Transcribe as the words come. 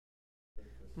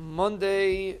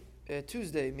Tuesday,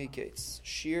 Miketz,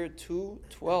 Shir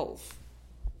 212.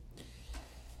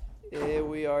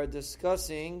 We are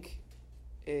discussing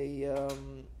a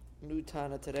new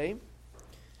Tana today.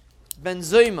 Ben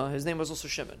Zayma, his name was also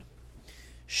Shimon.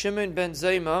 Shimon ben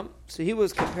Zayma, so he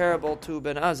was comparable to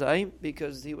Ben Azai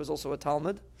because he was also a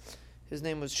Talmud. His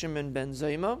name was Shimon ben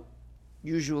Zayma,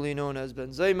 usually known as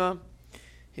Ben Zayma.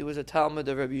 He was a Talmud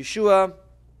of Rabbi Yeshua,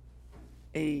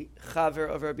 a Chaver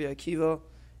of Rabbi Akiva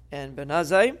and Ben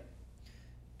Azai.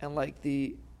 And like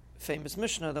the famous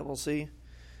Mishnah that we'll see,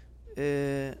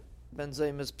 Ben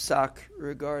Zayma's psak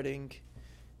regarding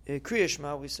Kriya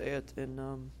Shema, we say it in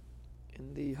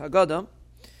the Haggadah.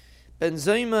 Ben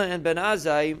Zayma and Ben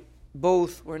Azai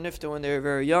both were nifta when they were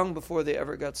very young, before they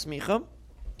ever got smicha.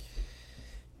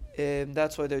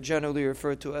 That's why they're generally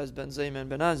referred to as Ben Zayma and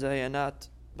Ben Azai, and not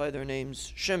by their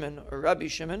names Shimon or Rabbi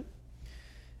Shimon.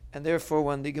 And therefore,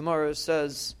 when the Gemara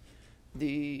says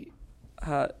the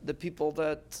people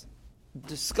that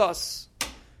discuss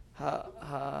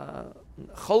cholkim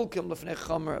lefnei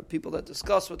chachamim, people that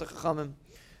discuss with the chachamim,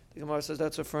 the Gemara says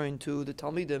that's referring to the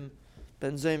Talmidim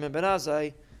Ben Zayma and Ben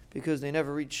Azai, because they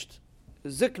never reached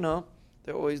Zikna.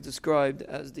 They're always described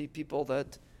as the people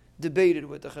that debated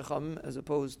with the chachamim as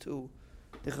opposed to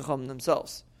the chachamim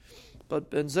themselves. But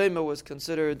Ben Zayma was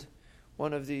considered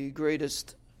one of the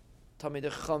greatest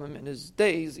Talmidei Chachamim in his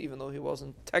days, even though he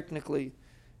wasn't technically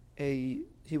he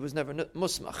was never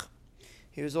musmach.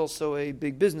 He was also a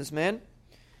big businessman,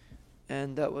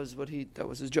 and that was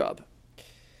his job.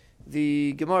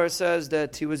 The Gemara says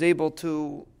that he was able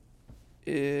to.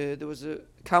 There was a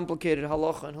complicated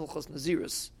halacha in Hilchos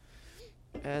Nazirus,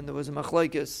 and there was a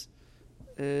machlokes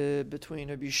between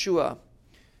Rabbi Yeshua.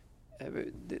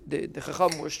 The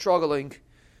Chacham were struggling.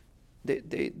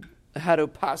 They had to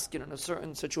paskin in a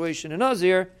certain situation in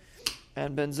Nazir,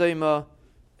 and Ben Zayma,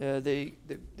 they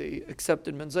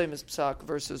accepted Ben Zayma's psak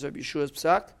versus Rabbi Yeshua's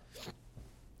psak,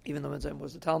 even though Ben Zayma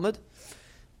was the Talmud.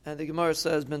 And the Gemara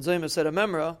says Ben Zayma said a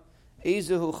memra,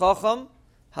 Eizuhu Chacham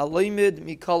Halimid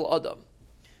Mikal Adam.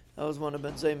 That was one of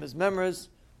Ben Zayma's memras.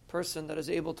 Person that is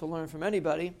able to learn from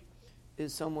anybody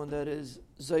is someone that is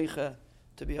zeicha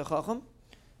to be a Chacham.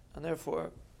 And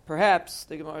therefore, perhaps,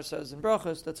 the Gemara says in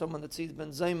Brachos, that someone that sees Ben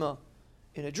Zayma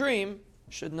in a dream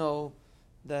should know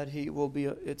that he will be,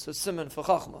 it's a siman for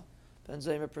Chachma. Ben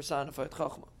Zayma personified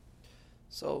Chachma.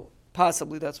 So,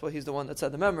 possibly that's why he's the one that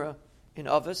said the memra in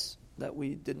Avos, that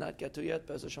we did not get to yet,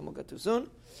 Bez Hashem will get to soon.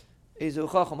 Ezu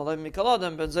Chacham alayim mikal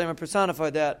adam, Ben Zayma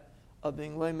personified that of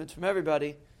being lamed from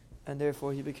everybody, and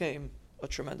therefore he became a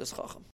tremendous Chacham.